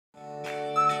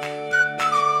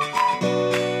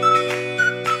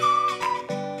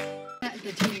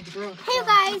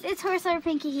Dinosaur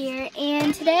Pinky here,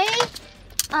 and today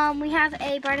we have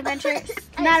a barn adventure,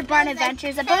 not a barn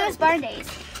adventures, a bonus barn days.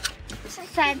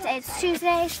 Since it's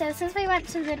Tuesday, so since we went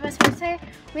to the Midwest Horse Fair,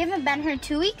 we haven't been here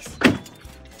 2 weeks.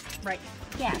 Right.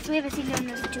 Yeah, so we haven't seen them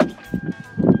in 2 weeks.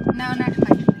 No, not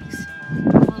quite 2 weeks.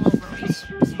 A little over a week.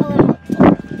 A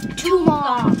little too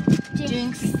long.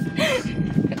 Jinx.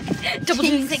 Double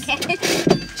jinx again.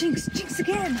 Jinx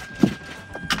again.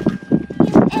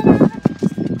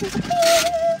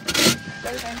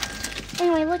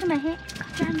 Anyway, look at my hand.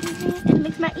 It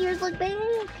makes my ears look big.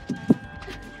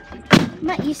 I'm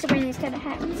not used to wearing these kind of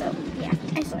hats, so yeah,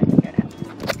 I still have to figure it out.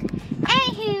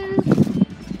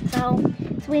 Anywho, so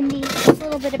it's windy, there's a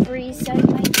little bit of breeze, so you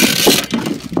might,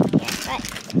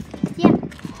 yeah,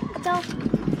 so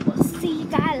we'll see you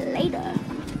guys later.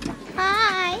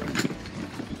 Hi.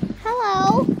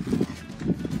 Hello.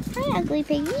 Hi, ugly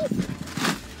piggies.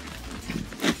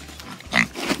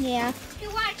 Yeah. You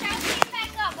watch out, get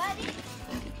back up, buddy.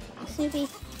 Snoopy,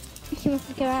 she wants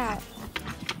to go out.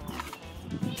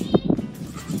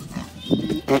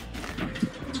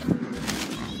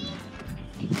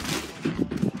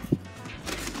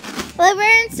 Well,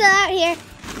 we're still out here.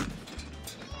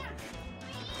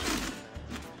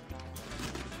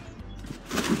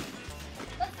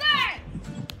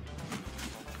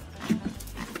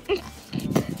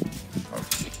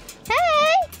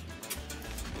 Hey!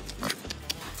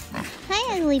 Hi,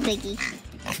 ugly piggy.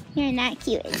 You're not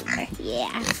cute anymore.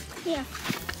 Yeah. Yeah.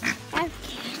 Okay.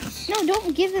 No,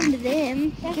 don't give them to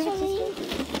them. That's give it to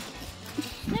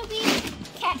Snoopy.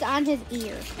 Cat's on his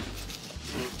ear.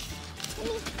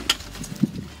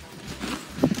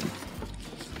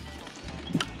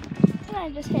 I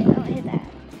just hit. Oh, I hit that.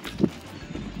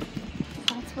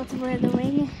 That's what's over the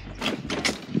wing.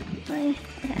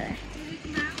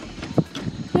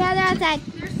 Yeah, they're outside.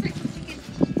 There's 6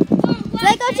 chickens.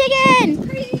 Lego chicken!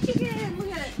 Crazy chicken.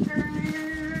 Look at it.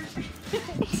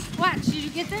 Watch. Did you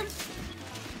get them?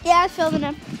 Yeah, I was filming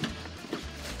them.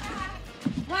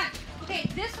 Watch. Okay,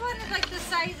 this one is like the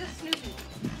size of Snoopy.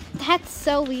 That's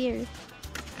so weird.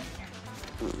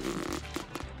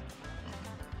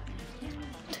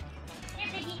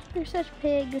 They're such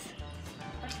pigs.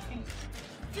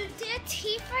 Dude, their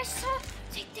teeth are so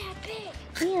like that big.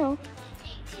 Ew.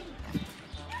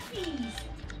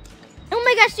 Oh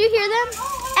my gosh, do you hear them?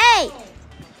 Hey!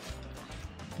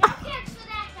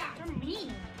 They're mean.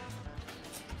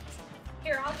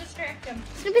 Here, I'll distract them.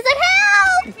 Snoopy's like,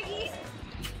 help!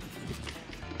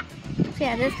 So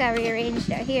yeah, this got rearranged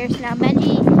out here. So now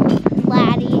Benji,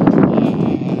 Laddie,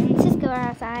 and Cisco are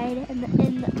outside, and the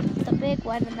big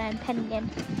one, and then Penny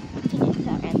and Phoenix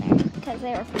are in there because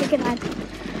they were picking on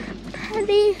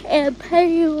Penny, and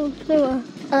Penny will throw a.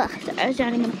 Sorry, I was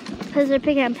drowning them because they're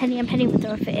picking on Penny, and Penny will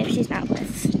throw a fit if she's not with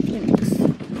Phoenix.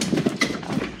 So,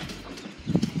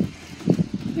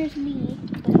 here's me,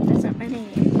 but that's not my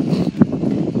name.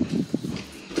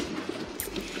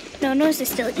 No, Noah's is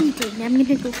still eating. I'm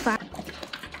gonna go find.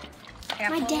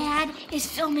 My dad is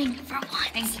filming for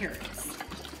once. I'm curious.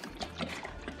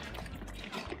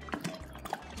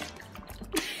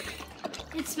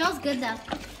 It smells good though.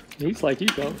 He's like you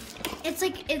though. It's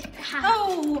like it's.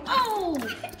 Oh.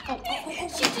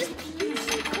 She just peed in the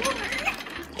corner.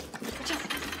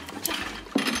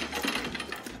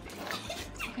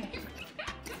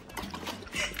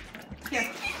 Here.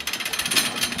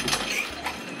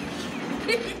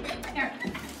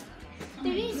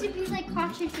 There needs to be like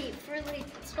caution tape for like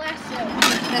splash zone.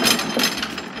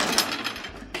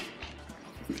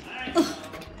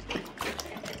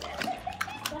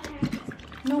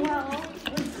 Nowell.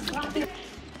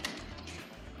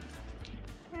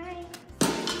 Hi.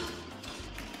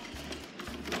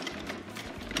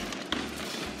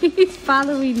 He's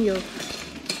following you.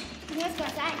 Let's go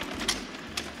outside.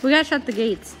 We gotta shut the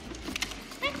gates.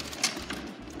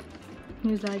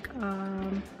 He's like,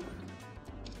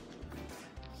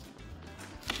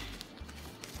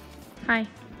 Hi.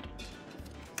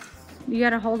 You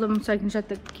gotta hold him so I can shut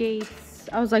the gates.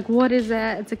 I was like, what is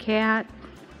that? It's a cat.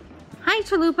 Hi,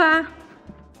 Chalupa.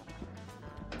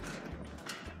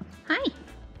 Hi.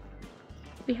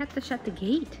 We have to shut the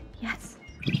gate. Yes.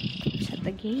 Shut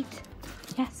the gate.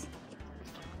 Yes.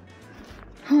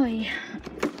 Oh, yeah.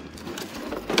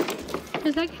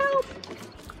 He's like, help.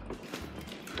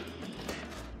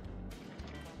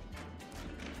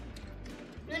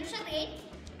 You want to shut the gate?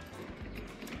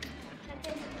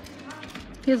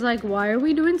 He's like, why are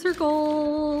we doing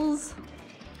circles?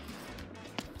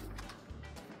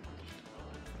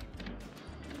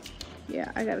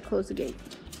 Yeah, I gotta close the gate.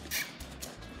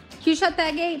 Can you shut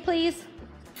that gate, please?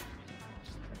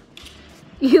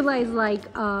 Eli's like,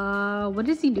 what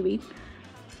is he doing?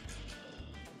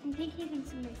 think he thinks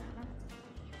somebody's on him.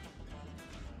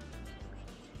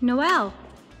 Noel.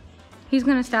 He's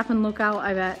gonna stop and look out,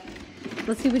 I bet.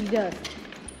 Let's see what he does.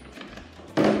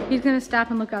 He's gonna stop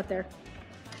and look out there.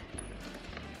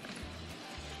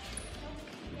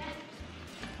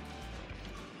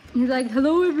 He's like,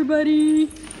 hello everybody.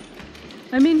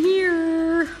 I'm in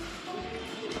here.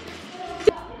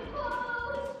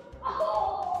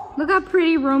 Look how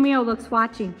pretty Romeo looks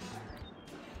watching.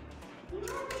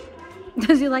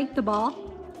 Does he like the ball?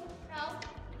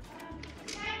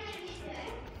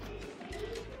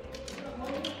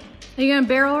 Are you gonna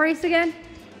barrel race again?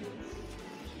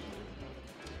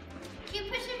 Can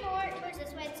you push it more towards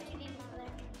this way? It's too deep over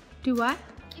there. Do what?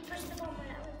 Can you push the ball more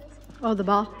that way? Oh, the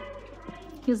ball.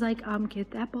 He's like, get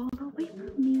that ball away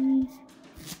from me.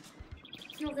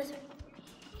 No, this way.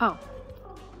 Oh,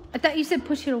 I thought you said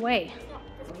push it away. No,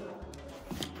 this way.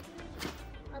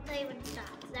 I'll tell you when to stop.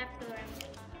 It's after the round.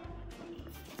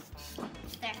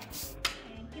 There.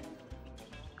 Thank you.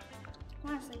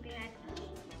 Honestly, be back.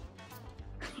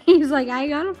 He's like, I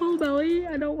got a full belly.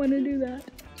 I don't want to do that.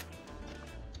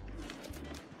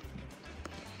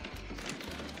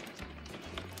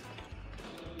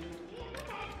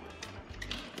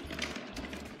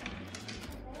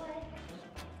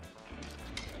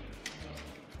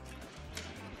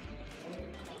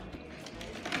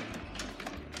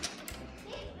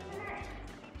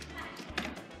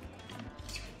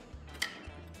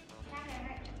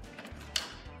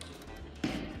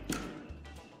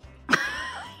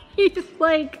 He's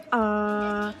like,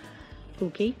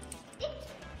 okay.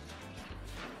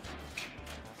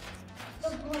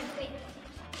 Good boy, wait.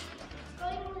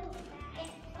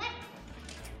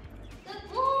 Good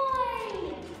boy!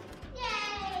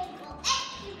 Yay!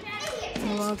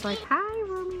 Noel's like, hi,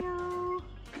 Romeo.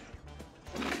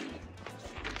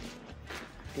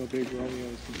 How big Romeo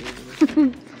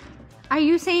is. Are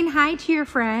you saying hi to your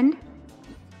friend?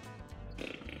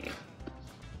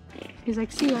 He's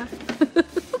like, see ya.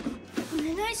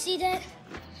 Did I see that?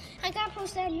 I gotta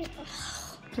post that. Here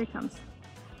he comes.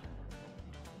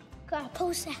 Gotta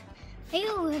post that. Are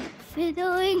you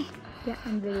videoing? Yeah,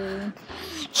 I'm videoing.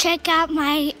 Check out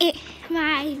my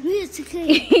music.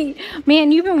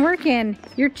 Man, you've been working.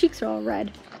 Your cheeks are all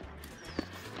red.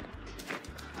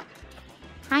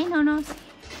 Hi, Nonos.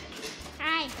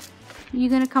 Hi. You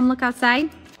gonna come look outside?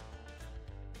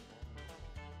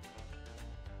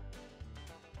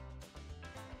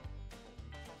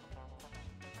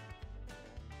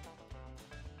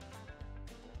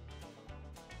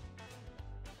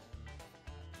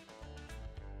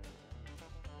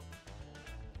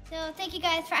 So thank you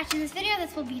guys for watching this video.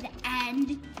 This will be the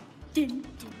end. Dun,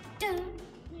 dun, dun.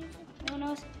 No one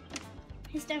knows.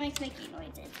 His stomach's making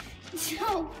noises.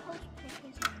 So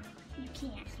you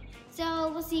can't.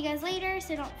 So we'll see you guys later.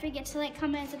 So don't forget to like,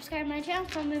 comment, and subscribe to my channel.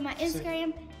 Follow me on my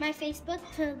Instagram, my Facebook.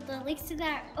 The links to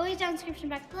that are always down in the description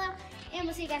box below. And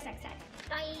we'll see you guys next time.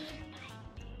 Bye.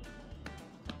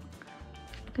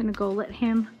 Gonna go let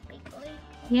him. Bye.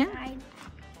 Yeah. Bye.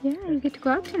 Yeah, you get to go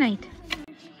out tonight.